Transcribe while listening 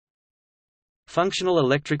Functional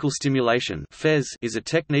electrical stimulation is a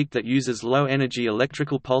technique that uses low-energy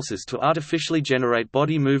electrical pulses to artificially generate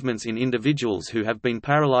body movements in individuals who have been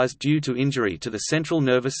paralyzed due to injury to the central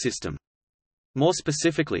nervous system. More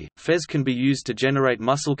specifically, FES can be used to generate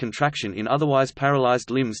muscle contraction in otherwise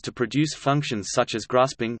paralyzed limbs to produce functions such as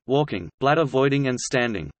grasping, walking, bladder voiding and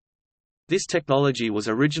standing. This technology was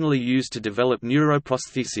originally used to develop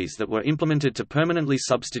neuroprostheses that were implemented to permanently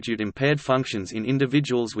substitute impaired functions in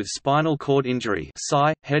individuals with spinal cord injury,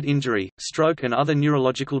 head injury, stroke and other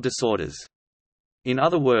neurological disorders. In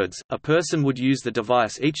other words, a person would use the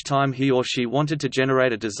device each time he or she wanted to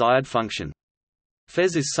generate a desired function.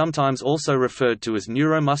 FES is sometimes also referred to as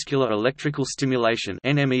neuromuscular electrical stimulation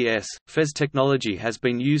 (NMES). FES technology has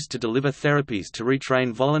been used to deliver therapies to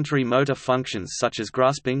retrain voluntary motor functions such as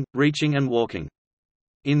grasping, reaching and walking.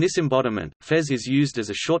 In this embodiment, FES is used as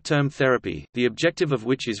a short-term therapy, the objective of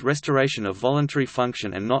which is restoration of voluntary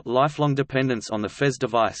function and not lifelong dependence on the FES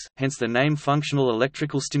device, hence the name Functional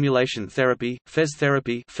Electrical Stimulation Therapy, FES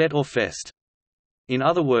therapy (FET or FEST). In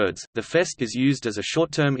other words, the FEST is used as a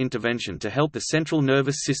short-term intervention to help the central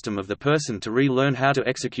nervous system of the person to re-learn how to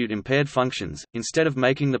execute impaired functions, instead of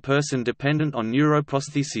making the person dependent on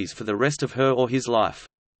neuroprostheses for the rest of her or his life.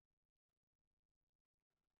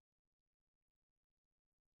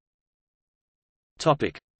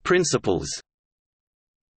 Principles.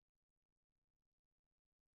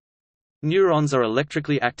 Neurons are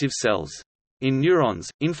electrically active cells. In neurons,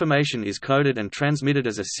 information is coded and transmitted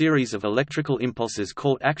as a series of electrical impulses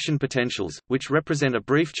called action potentials, which represent a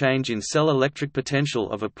brief change in cell electric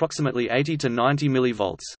potential of approximately 80 to 90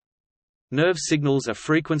 mV. Nerve signals are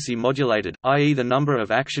frequency modulated, i.e. the number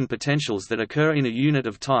of action potentials that occur in a unit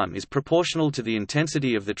of time is proportional to the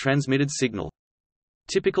intensity of the transmitted signal.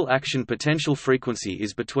 Typical action potential frequency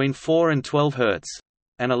is between 4 and 12 Hz.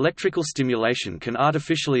 An electrical stimulation can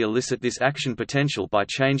artificially elicit this action potential by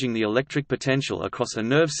changing the electric potential across a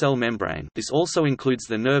nerve cell membrane. This also includes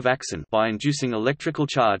the nerve axon by inducing electrical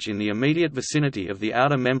charge in the immediate vicinity of the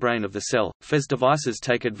outer membrane of the cell. FES devices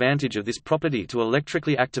take advantage of this property to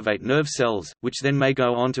electrically activate nerve cells, which then may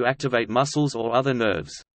go on to activate muscles or other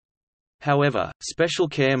nerves. However, special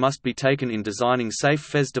care must be taken in designing safe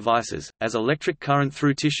FES devices, as electric current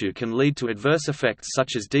through tissue can lead to adverse effects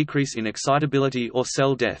such as decrease in excitability or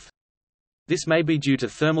cell death. This may be due to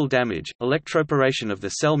thermal damage, electroporation of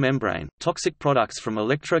the cell membrane, toxic products from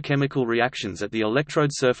electrochemical reactions at the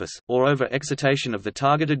electrode surface, or over-excitation of the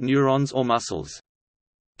targeted neurons or muscles.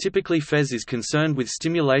 Typically, FES is concerned with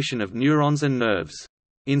stimulation of neurons and nerves.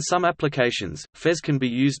 In some applications, FES can be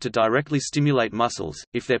used to directly stimulate muscles,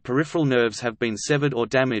 if their peripheral nerves have been severed or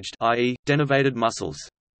damaged, i.e., denervated muscles.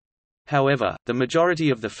 However, the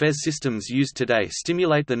majority of the FES systems used today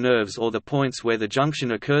stimulate the nerves or the points where the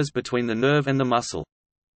junction occurs between the nerve and the muscle.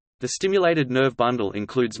 The stimulated nerve bundle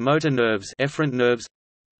includes motor nerves, efferent nerves,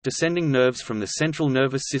 descending nerves from the central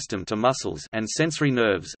nervous system to muscles, and sensory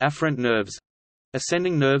nerves, afferent nerves,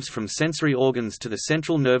 ascending nerves from sensory organs to the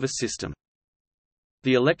central nervous system.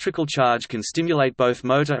 The electrical charge can stimulate both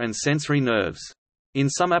motor and sensory nerves. In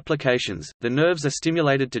some applications, the nerves are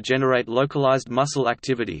stimulated to generate localized muscle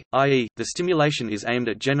activity, i.e., the stimulation is aimed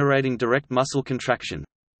at generating direct muscle contraction.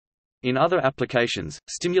 In other applications,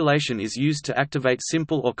 stimulation is used to activate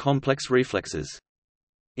simple or complex reflexes.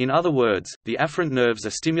 In other words, the afferent nerves are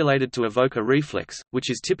stimulated to evoke a reflex, which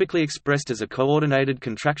is typically expressed as a coordinated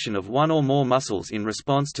contraction of one or more muscles in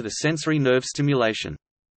response to the sensory nerve stimulation.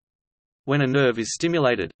 When a nerve is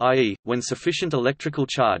stimulated, i.e., when sufficient electrical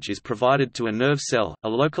charge is provided to a nerve cell, a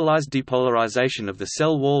localized depolarization of the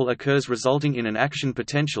cell wall occurs resulting in an action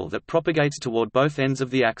potential that propagates toward both ends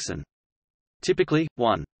of the axon. Typically,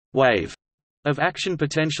 one wave of action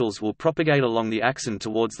potentials will propagate along the axon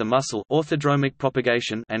towards the muscle, orthodromic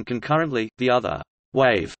propagation, and concurrently, the other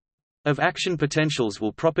wave of action potentials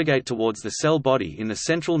will propagate towards the cell body in the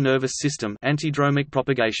central nervous system, antidromic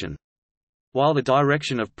propagation. While the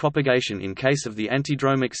direction of propagation in case of the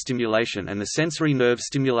antidromic stimulation and the sensory nerve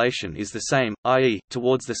stimulation is the same, i.e.,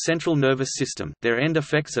 towards the central nervous system, their end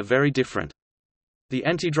effects are very different. The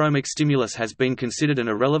antidromic stimulus has been considered an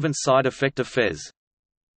irrelevant side effect of FES.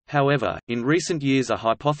 However, in recent years a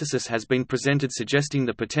hypothesis has been presented suggesting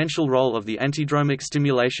the potential role of the antidromic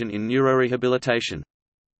stimulation in neurorehabilitation.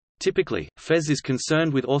 Typically, FES is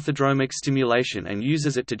concerned with orthodromic stimulation and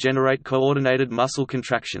uses it to generate coordinated muscle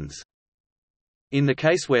contractions. In the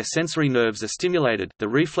case where sensory nerves are stimulated, the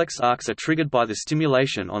reflex arcs are triggered by the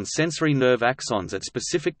stimulation on sensory nerve axons at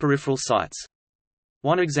specific peripheral sites.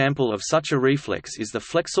 One example of such a reflex is the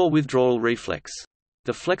flexor withdrawal reflex.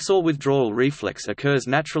 The flexor withdrawal reflex occurs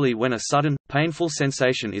naturally when a sudden, painful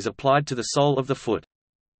sensation is applied to the sole of the foot.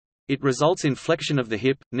 It results in flexion of the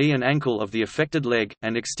hip, knee and ankle of the affected leg,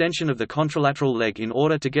 and extension of the contralateral leg in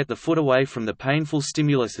order to get the foot away from the painful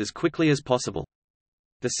stimulus as quickly as possible.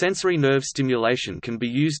 The sensory nerve stimulation can be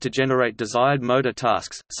used to generate desired motor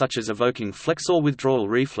tasks, such as evoking flexor withdrawal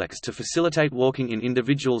reflex to facilitate walking in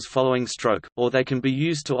individuals following stroke, or they can be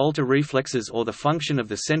used to alter reflexes or the function of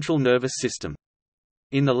the central nervous system.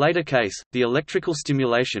 In the later case, the electrical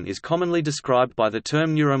stimulation is commonly described by the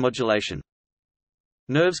term neuromodulation.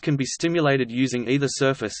 Nerves can be stimulated using either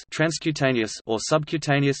surface transcutaneous or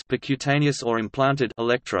subcutaneous percutaneous or implanted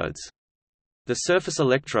electrodes. The surface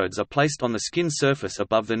electrodes are placed on the skin surface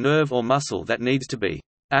above the nerve or muscle that needs to be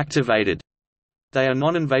activated. They are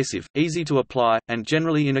non-invasive, easy to apply, and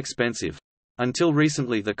generally inexpensive. Until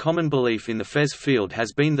recently, the common belief in the FES field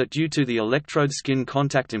has been that due to the electrode skin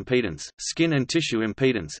contact impedance, skin and tissue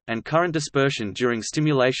impedance, and current dispersion during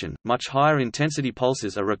stimulation, much higher intensity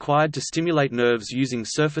pulses are required to stimulate nerves using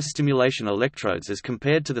surface stimulation electrodes as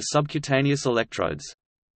compared to the subcutaneous electrodes.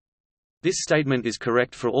 This statement is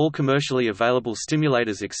correct for all commercially available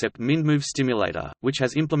stimulators except MindMove Stimulator, which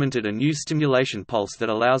has implemented a new stimulation pulse that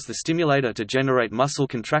allows the stimulator to generate muscle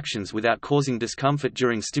contractions without causing discomfort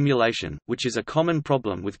during stimulation, which is a common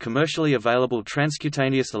problem with commercially available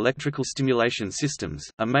transcutaneous electrical stimulation systems.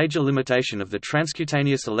 A major limitation of the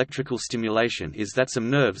transcutaneous electrical stimulation is that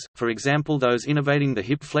some nerves, for example those innervating the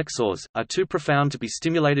hip flexors, are too profound to be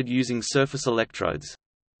stimulated using surface electrodes.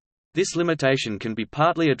 This limitation can be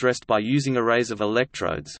partly addressed by using arrays of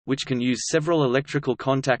electrodes, which can use several electrical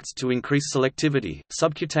contacts to increase selectivity.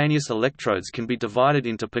 Subcutaneous electrodes can be divided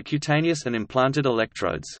into percutaneous and implanted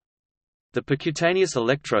electrodes. The percutaneous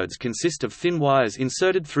electrodes consist of thin wires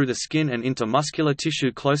inserted through the skin and into muscular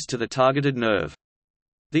tissue close to the targeted nerve.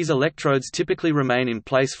 These electrodes typically remain in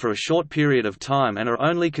place for a short period of time and are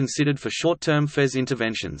only considered for short-term FES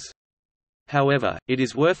interventions. However, it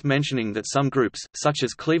is worth mentioning that some groups, such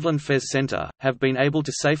as Cleveland FES Center, have been able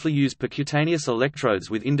to safely use percutaneous electrodes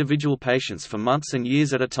with individual patients for months and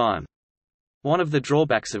years at a time. One of the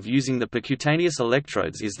drawbacks of using the percutaneous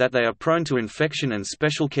electrodes is that they are prone to infection and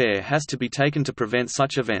special care has to be taken to prevent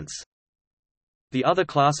such events. The other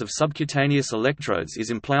class of subcutaneous electrodes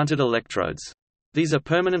is implanted electrodes. These are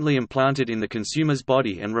permanently implanted in the consumer's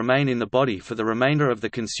body and remain in the body for the remainder of the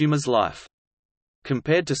consumer's life.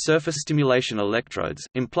 Compared to surface stimulation electrodes,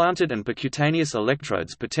 implanted and percutaneous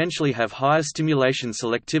electrodes potentially have higher stimulation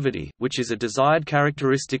selectivity, which is a desired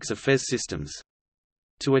characteristic of FES systems.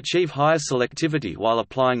 To achieve higher selectivity while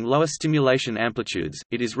applying lower stimulation amplitudes,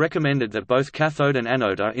 it is recommended that both cathode and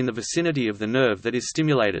anode are in the vicinity of the nerve that is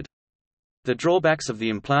stimulated. The drawbacks of the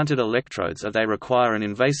implanted electrodes are they require an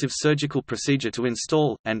invasive surgical procedure to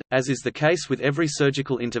install, and, as is the case with every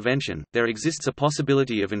surgical intervention, there exists a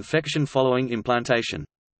possibility of infection following implantation.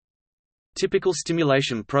 Typical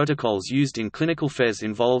stimulation protocols used in clinical FES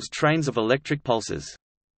involves trains of electric pulses.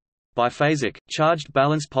 Biphasic, charged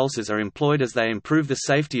balance pulses are employed as they improve the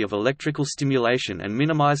safety of electrical stimulation and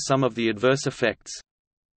minimize some of the adverse effects.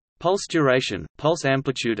 Pulse duration, pulse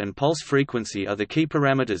amplitude and pulse frequency are the key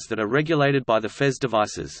parameters that are regulated by the FES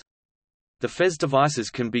devices. The FES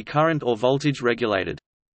devices can be current or voltage regulated.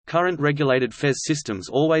 Current-regulated FES systems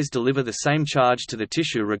always deliver the same charge to the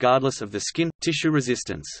tissue regardless of the skin-tissue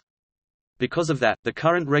resistance. Because of that, the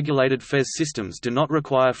current-regulated FES systems do not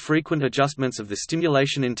require frequent adjustments of the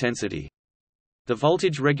stimulation intensity. The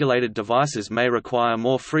voltage-regulated devices may require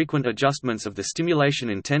more frequent adjustments of the stimulation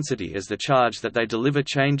intensity as the charge that they deliver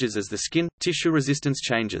changes as the skin-tissue resistance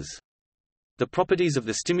changes. The properties of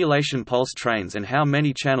the stimulation pulse trains and how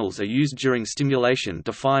many channels are used during stimulation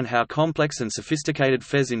define how complex and sophisticated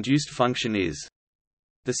FES-induced function is.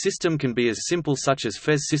 The system can be as simple such as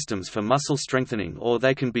FES systems for muscle strengthening, or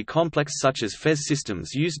they can be complex such as FES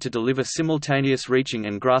systems used to deliver simultaneous reaching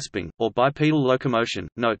and grasping, or bipedal locomotion.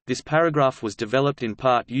 Note, this paragraph was developed in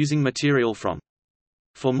part using material from.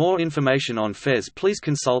 For more information on FES, please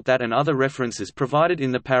consult that and other references provided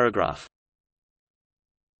in the paragraph.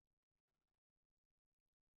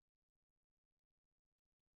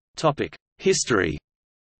 History.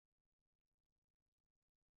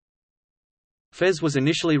 FES was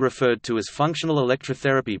initially referred to as functional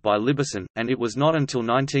electrotherapy by Libison, and it was not until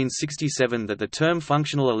 1967 that the term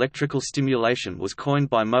functional electrical stimulation was coined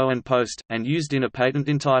by Moe and Post, and used in a patent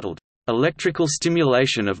entitled, "Electrical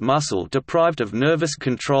Stimulation of Muscle Deprived of Nervous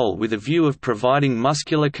Control with a View of Providing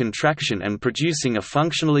Muscular Contraction and Producing a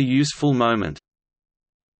Functionally Useful Moment."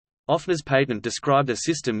 Offner's patent described a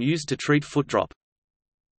system used to treat foot drop.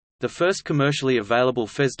 The first commercially available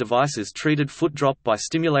FES devices treated foot drop by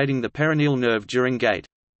stimulating the peroneal nerve during gait.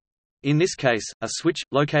 In this case, a switch,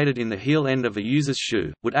 located in the heel end of a user's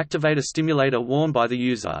shoe, would activate a stimulator worn by the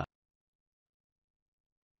user.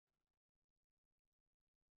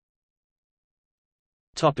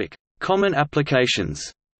 Common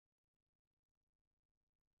applications.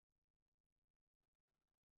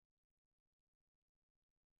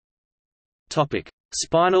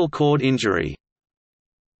 Spinal cord injury.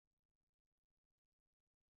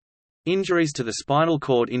 Injuries to the spinal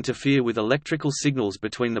cord interfere with electrical signals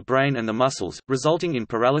between the brain and the muscles, resulting in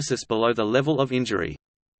paralysis below the level of injury.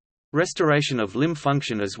 Restoration of limb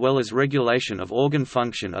function as well as regulation of organ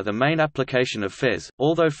function are the main application of FES,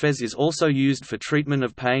 although FES is also used for treatment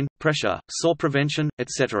of pain, pressure, sore prevention,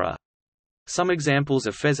 etc. Some examples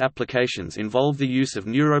of FES applications involve the use of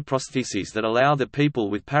neuroprostheses that allow the people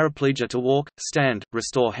with paraplegia to walk, stand,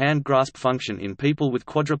 restore hand grasp function in people with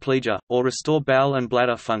quadriplegia, or restore bowel and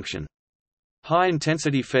bladder function.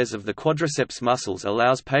 High-intensity FES of the quadriceps muscles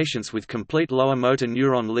allows patients with complete lower motor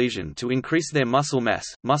neuron lesion to increase their muscle mass,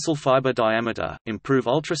 muscle fiber diameter, improve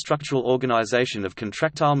ultrastructural organization of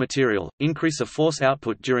contractile material, increase a force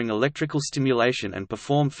output during electrical stimulation and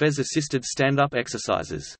perform FES-assisted stand-up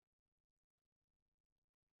exercises.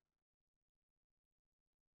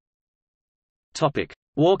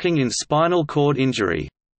 Walking in spinal cord injury.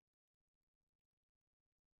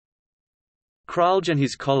 Kralj and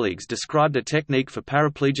his colleagues described a technique for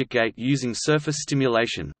paraplegic gait using surface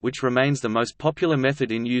stimulation, which remains the most popular method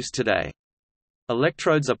in use today.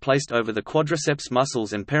 Electrodes are placed over the quadriceps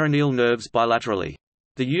muscles and peroneal nerves bilaterally.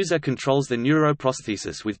 The user controls the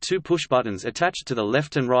neuroprosthesis with two push buttons attached to the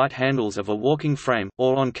left and right handles of a walking frame,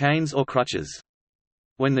 or on canes or crutches.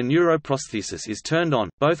 When the neuroprosthesis is turned on,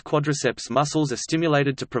 both quadriceps muscles are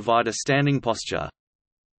stimulated to provide a standing posture.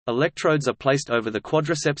 Electrodes are placed over the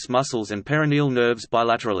quadriceps muscles and peroneal nerves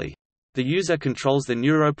bilaterally. The user controls the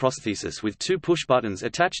neuroprosthesis with two push buttons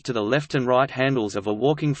attached to the left and right handles of a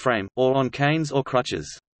walking frame, or on canes or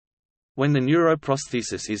crutches. When the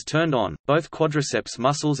neuroprosthesis is turned on, both quadriceps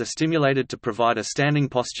muscles are stimulated to provide a standing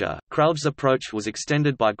posture. Kralj's approach was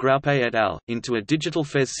extended by Graupe et al. Into a digital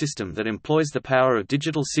FES system that employs the power of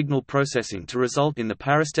digital signal processing to result in the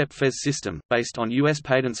Parastep FES system, based on U.S.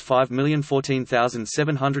 patents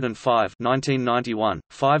 5014705 (1991),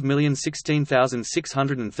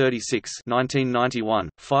 5016636 (1991),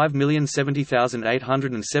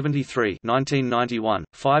 5070873 (1991),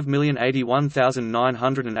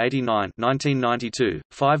 5081989 1992,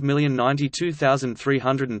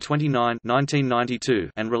 5,092,329 1992,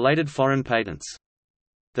 and related foreign patents.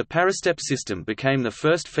 The Parastep system became the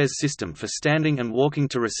first FES system for standing and walking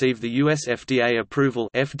to receive the US FDA approval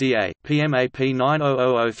FDA, PMAP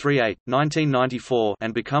 900038, 1994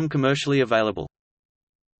 and become commercially available.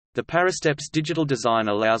 The Parastep's digital design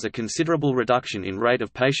allows a considerable reduction in rate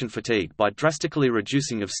of patient fatigue by drastically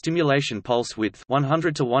reducing of stimulation pulse width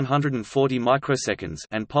 100 to 140 microseconds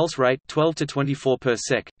and pulse rate 12 to 24 per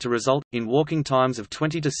sec, to result in walking times of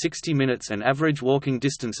 20 to 60 minutes and average walking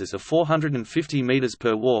distances of 450 meters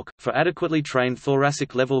per walk. For adequately trained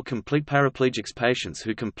thoracic-level complete paraplegics patients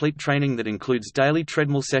who complete training that includes daily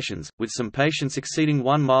treadmill sessions, with some patients exceeding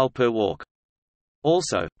 1 mile per walk.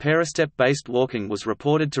 Also, Parastep-based walking was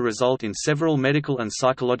reported to result in several medical and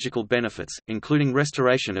psychological benefits, including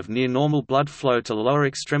restoration of near-normal blood flow to lower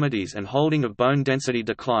extremities and holding of bone density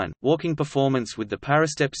decline. Walking performance with the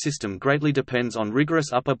Parastep system greatly depends on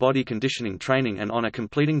rigorous upper body conditioning training and on a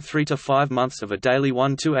completing 3 to 5 months of a daily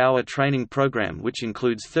 1-2 hour training program which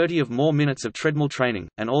includes 30 or more minutes of treadmill training.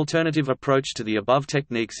 An alternative approach to the above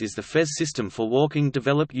techniques is the FES system for walking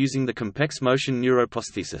developed using the complex motion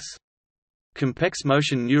neuroprosthesis. Complex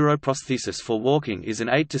motion neuroprosthesis for walking is an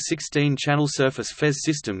 8 to 16 channel surface FES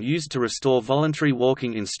system used to restore voluntary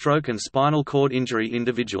walking in stroke and spinal cord injury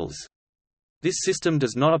individuals. This system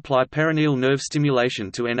does not apply peroneal nerve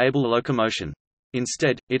stimulation to enable locomotion.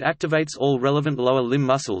 Instead, it activates all relevant lower limb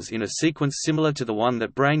muscles in a sequence similar to the one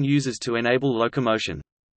that brain uses to enable locomotion.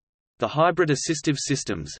 The hybrid assistive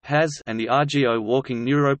systems (HAS) and the RGO walking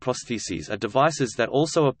neuroprostheses are devices that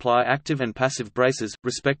also apply active and passive braces,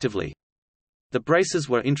 respectively. The braces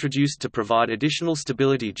were introduced to provide additional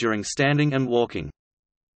stability during standing and walking.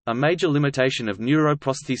 A major limitation of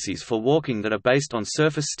neuroprostheses for walking that are based on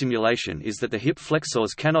surface stimulation is that the hip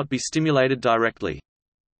flexors cannot be stimulated directly.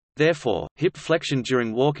 Therefore, hip flexion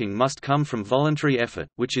during walking must come from voluntary effort,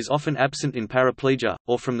 which is often absent in paraplegia,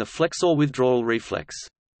 or from the flexor withdrawal reflex.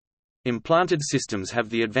 Implanted systems have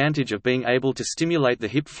the advantage of being able to stimulate the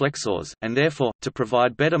hip flexors, and therefore, to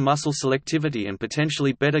provide better muscle selectivity and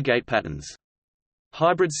potentially better gait patterns.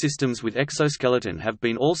 Hybrid systems with exoskeleton have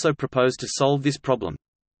been also proposed to solve this problem.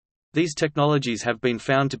 These technologies have been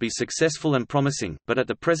found to be successful and promising, but at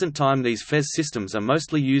the present time these FES systems are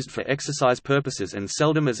mostly used for exercise purposes and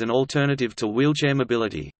seldom as an alternative to wheelchair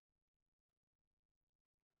mobility.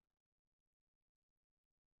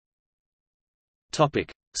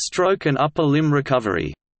 Topic: Stroke and upper limb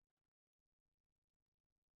recovery.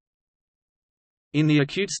 In the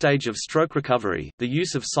acute stage of stroke recovery, the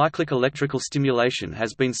use of cyclic electrical stimulation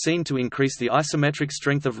has been seen to increase the isometric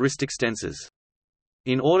strength of wrist extensors.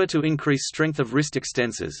 In order to increase strength of wrist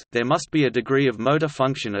extensors, there must be a degree of motor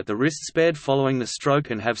function at the wrist spared following the stroke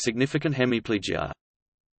and have significant hemiplegia.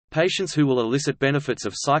 Patients who will elicit benefits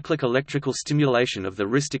of cyclic electrical stimulation of the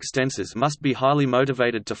wrist extensors must be highly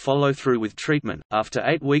motivated to follow through with treatment. After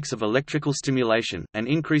 8 weeks of electrical stimulation, an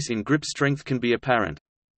increase in grip strength can be apparent.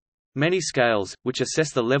 Many scales, which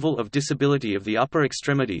assess the level of disability of the upper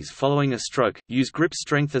extremities following a stroke, use grip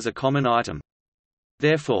strength as a common item.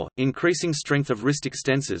 Therefore, increasing strength of wrist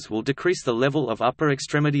extensors will decrease the level of upper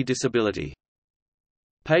extremity disability.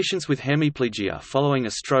 Patients with hemiplegia following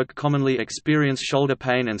a stroke commonly experience shoulder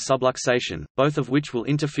pain and subluxation, both of which will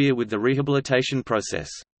interfere with the rehabilitation process.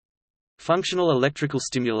 Functional electrical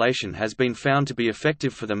stimulation has been found to be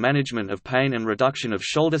effective for the management of pain and reduction of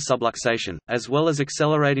shoulder subluxation, as well as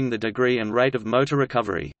accelerating the degree and rate of motor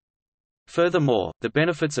recovery. Furthermore, the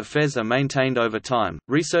benefits of FES are maintained over time.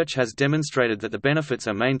 Research has demonstrated that the benefits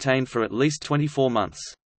are maintained for at least 24 months.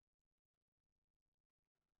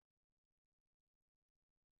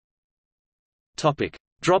 Topic: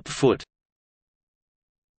 Drop foot.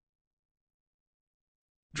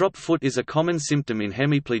 Drop foot is a common symptom in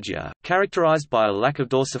hemiplegia, characterized by a lack of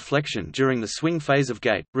dorsiflexion during the swing phase of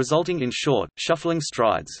gait, resulting in short, shuffling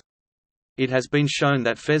strides. It has been shown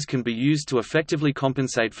that FES can be used to effectively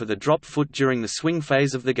compensate for the drop foot during the swing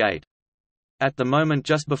phase of the gait. At the moment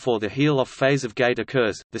just before the heel-off phase of gait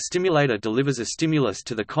occurs, the stimulator delivers a stimulus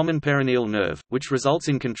to the common peroneal nerve, which results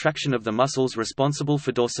in contraction of the muscles responsible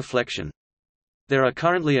for dorsiflexion. There are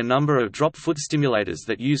currently a number of drop foot stimulators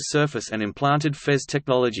that use surface and implanted FES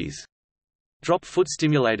technologies. Drop foot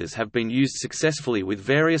stimulators have been used successfully with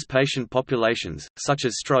various patient populations, such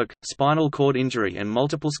as stroke, spinal cord injury and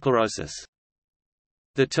multiple sclerosis.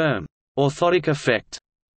 The term, orthotic effect,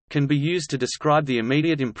 can be used to describe the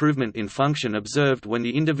immediate improvement in function observed when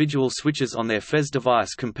the individual switches on their FES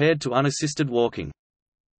device compared to unassisted walking.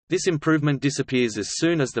 This improvement disappears as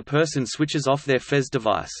soon as the person switches off their FES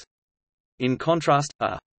device. In contrast,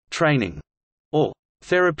 a training or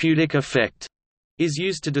therapeutic effect is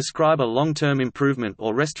used to describe a long-term improvement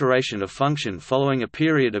or restoration of function following a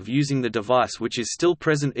period of using the device which is still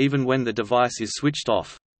present even when the device is switched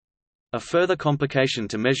off. A further complication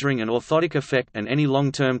to measuring an orthotic effect and any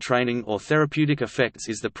long-term training or therapeutic effects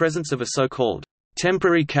is the presence of a so-called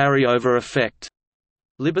temporary carryover effect.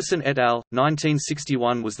 Libison et al.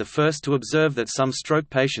 1961 was the first to observe that some stroke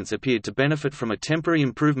patients appeared to benefit from a temporary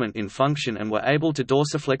improvement in function and were able to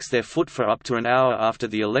dorsiflex their foot for up to an hour after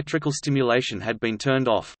the electrical stimulation had been turned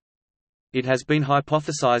off. It has been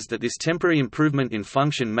hypothesized that this temporary improvement in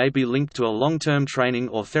function may be linked to a long-term training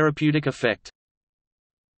or therapeutic effect.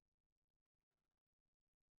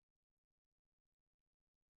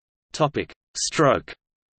 Stroke.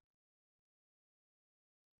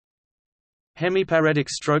 Hemiparetic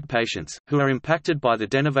stroke patients, who are impacted by the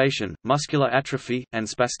denervation, muscular atrophy, and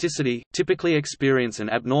spasticity, typically experience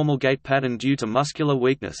an abnormal gait pattern due to muscular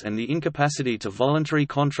weakness and the incapacity to voluntarily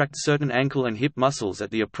contract certain ankle and hip muscles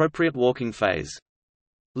at the appropriate walking phase.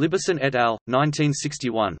 Libison et al.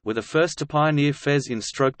 1961 were the first to pioneer FES in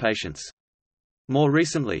stroke patients. More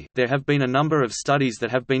recently, there have been a number of studies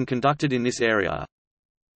that have been conducted in this area.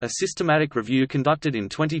 A systematic review conducted in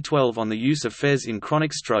 2012 on the use of FES in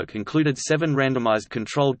chronic stroke included 7 randomized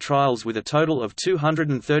controlled trials with a total of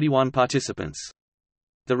 231 participants.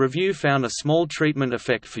 The review found a small treatment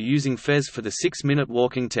effect for using FES for the 6-minute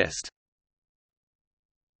walking test.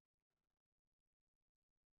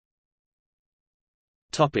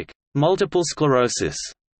 Multiple sclerosis.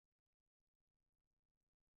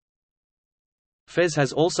 FES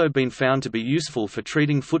has also been found to be useful for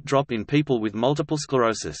treating foot drop in people with multiple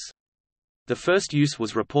sclerosis. The first use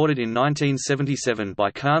was reported in 1977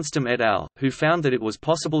 by Karnstam et al., who found that it was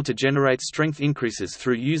possible to generate strength increases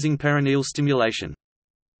through using peroneal stimulation.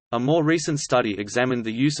 A more recent study examined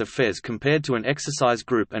the use of FES compared to an exercise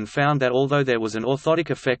group and found that although there was an orthotic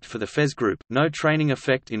effect for the FES group, no training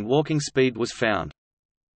effect in walking speed was found.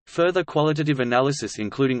 Further qualitative analysis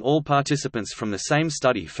including all participants from the same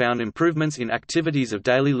study found improvements in activities of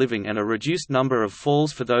daily living and a reduced number of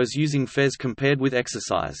falls for those using FES compared with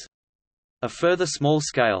exercise. A further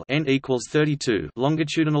small-scale N=32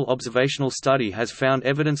 longitudinal observational study has found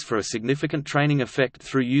evidence for a significant training effect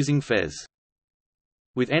through using FES.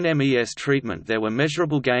 With NMES treatment there were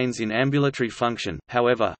measurable gains in ambulatory function,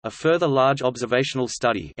 however, a further large observational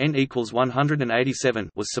study N=187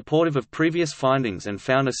 was supportive of previous findings and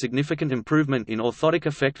found a significant improvement in orthotic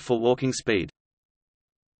effect for walking speed.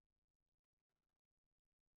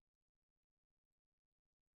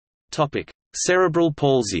 Cerebral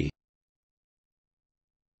palsy.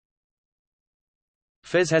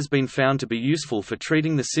 Fez has been found to be useful for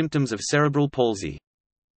treating the symptoms of cerebral palsy.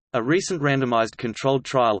 A recent randomized controlled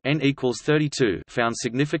trial N=32 found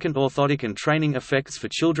significant orthotic and training effects for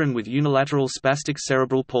children with unilateral spastic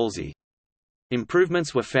cerebral palsy.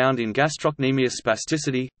 Improvements were found in gastrocnemius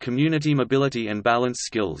spasticity, community mobility and balance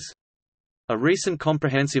skills. A recent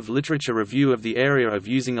comprehensive literature review of the area of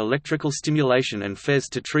using electrical stimulation and Fez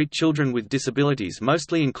to treat children with disabilities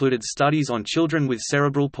mostly included studies on children with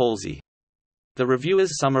cerebral palsy. The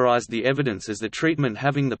reviewers summarized the evidence as the treatment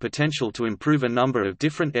having the potential to improve a number of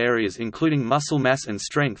different areas including muscle mass and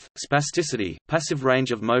strength, spasticity, passive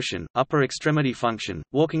range of motion, upper extremity function,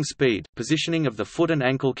 walking speed, positioning of the foot and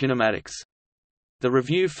ankle kinematics. The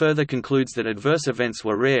review further concludes that adverse events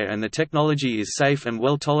were rare and the technology is safe and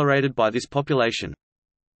well tolerated by this population.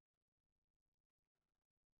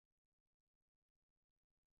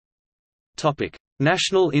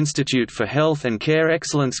 National Institute for Health and Care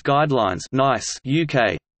Excellence Guidelines (NICE)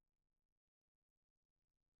 UK.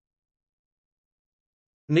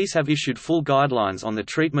 NICE have issued full guidelines on the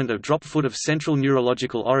treatment of drop foot of central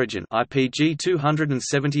neurological origin (IPG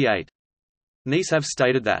 278). NICE have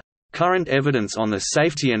stated that current evidence on the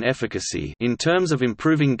safety and efficacy in terms of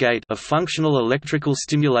improving gait of functional electrical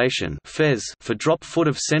stimulation (FES) for drop foot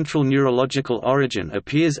of central neurological origin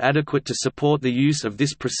appears adequate to support the use of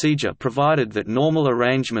this procedure provided that normal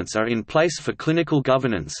arrangements are in place for clinical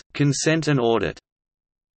governance, consent and audit.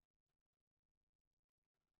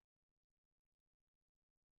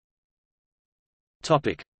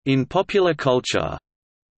 In popular culture,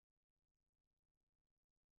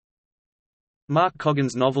 Mark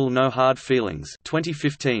Coggan's novel No Hard Feelings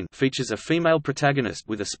 2015 features a female protagonist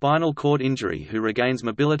with a spinal cord injury who regains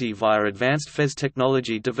mobility via advanced Fez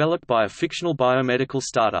technology developed by a fictional biomedical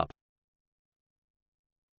startup.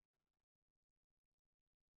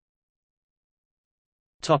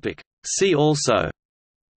 See also: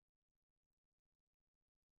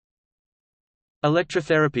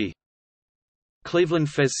 Electrotherapy, Cleveland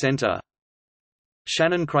Fez Center,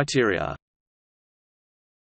 Shannon criteria.